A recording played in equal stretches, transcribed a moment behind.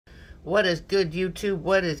What is good, YouTube?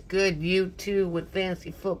 What is good, YouTube, with fantasy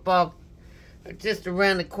football just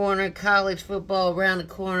around the corner, college football around the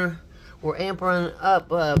corner. We're amping up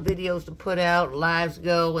videos to put out, lives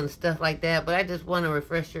go, and stuff like that. But I just want to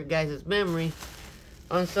refresh your guys' memory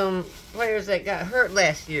on some players that got hurt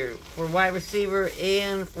last year for wide receiver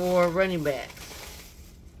and for running backs.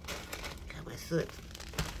 Got my slips.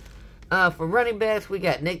 For running backs, we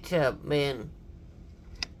got Nick Chubb, man.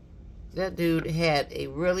 That dude had a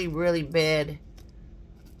really, really bad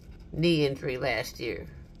knee injury last year.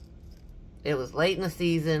 It was late in the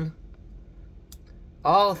season.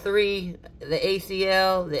 All three, the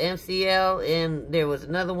ACL, the MCL, and there was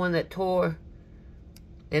another one that tore.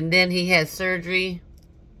 And then he had surgery.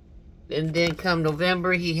 And then come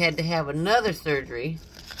November, he had to have another surgery.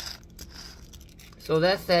 So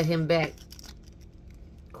that set him back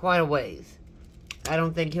quite a ways. I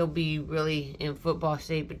don't think he'll be really in football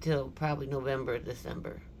shape until probably November,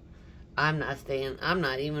 December. I'm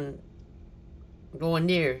not even going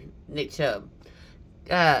near Nick Chubb.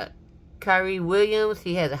 Kyrie Williams,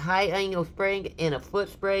 he has a high ankle sprain and a foot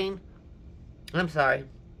sprain.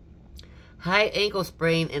 High ankle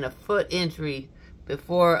sprain and a foot injury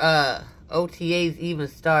before OTAs even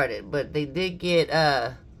started. But they did get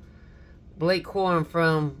Blake Corum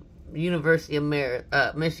from University of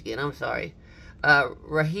Michigan.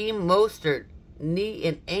 Raheem Mostert, knee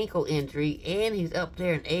and ankle injury, and he's up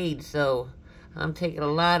there in age, so I'm taking a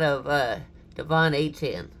lot of Devon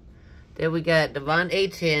Achane. Then we got Devon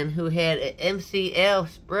Achane, who had an MCL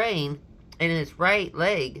sprain in his right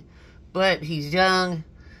leg, but he's young.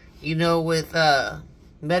 You know, with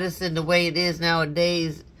medicine the way it is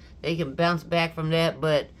nowadays, they can bounce back from that.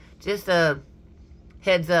 But just a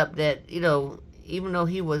heads up that, you know, even though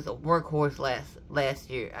he was a workhorse last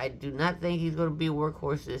year, I do not think he's going to be a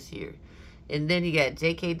workhorse this year. And then you got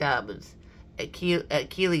J.K. Dobbins,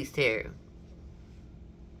 Achilles tear.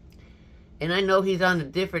 And I know he's on a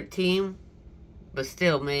different team, but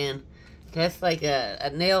still, man, that's like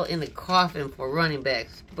a nail in the coffin for running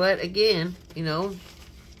backs. But again, you know,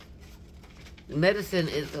 medicine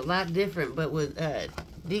is a lot different. But with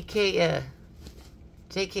J.K.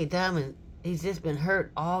 Dobbins, he's just been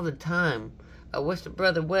hurt all the time. I wish the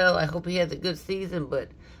brother well. I hope he has a good season, but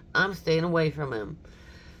I'm staying away from him.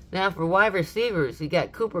 Now for wide receivers, you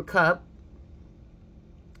got Cooper Kupp,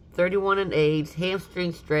 31 in age,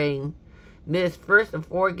 hamstring strain, missed first of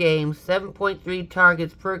 4 games, 7.3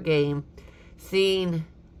 targets per game, seen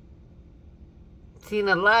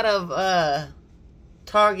a lot of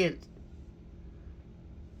target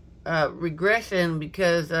regression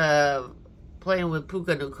because of playing with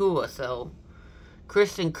Puka Nacua. So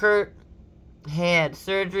Christian Kirk had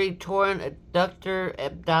surgery, torn adductor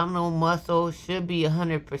abdominal muscle, should be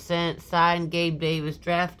 100%. Signed Gabe Davis,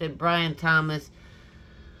 drafted Brian Thomas.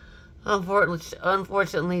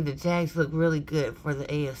 Unfortunately, the Jags look really good for the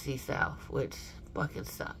AFC South, which fucking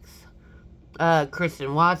sucks.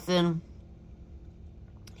 Christian Watson,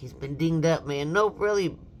 he's been dinged up, man. No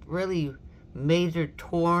really major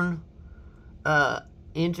torn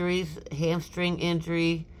injuries. Hamstring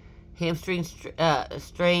injury. Hamstring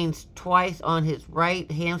strains twice on his right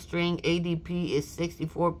hamstring. ADP is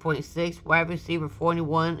 64.6. Wide receiver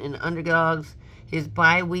 41 in the underdogs. His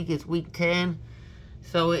bye week is week 10.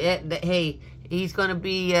 So, hey, he's going to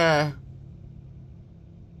be a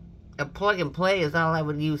plug and play is all I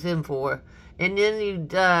would use him for. And then you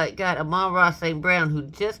got Amon-Ra St. Brown, who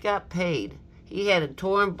just got paid. He had a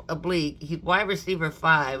torn oblique. He's wide receiver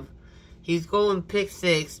 5. He's going pick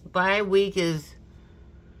 6. Bye week is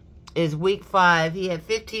week 5. He had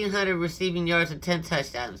 1,500 receiving yards and 10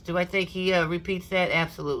 touchdowns. Do I think he repeats that?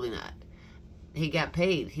 Absolutely not. He got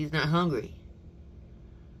paid. He's not hungry.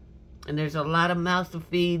 And there's a lot of mouths to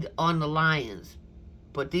feed on the Lions.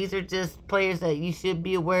 But these are just players that you should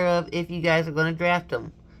be aware of if you guys are going to draft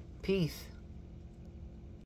them. Peace.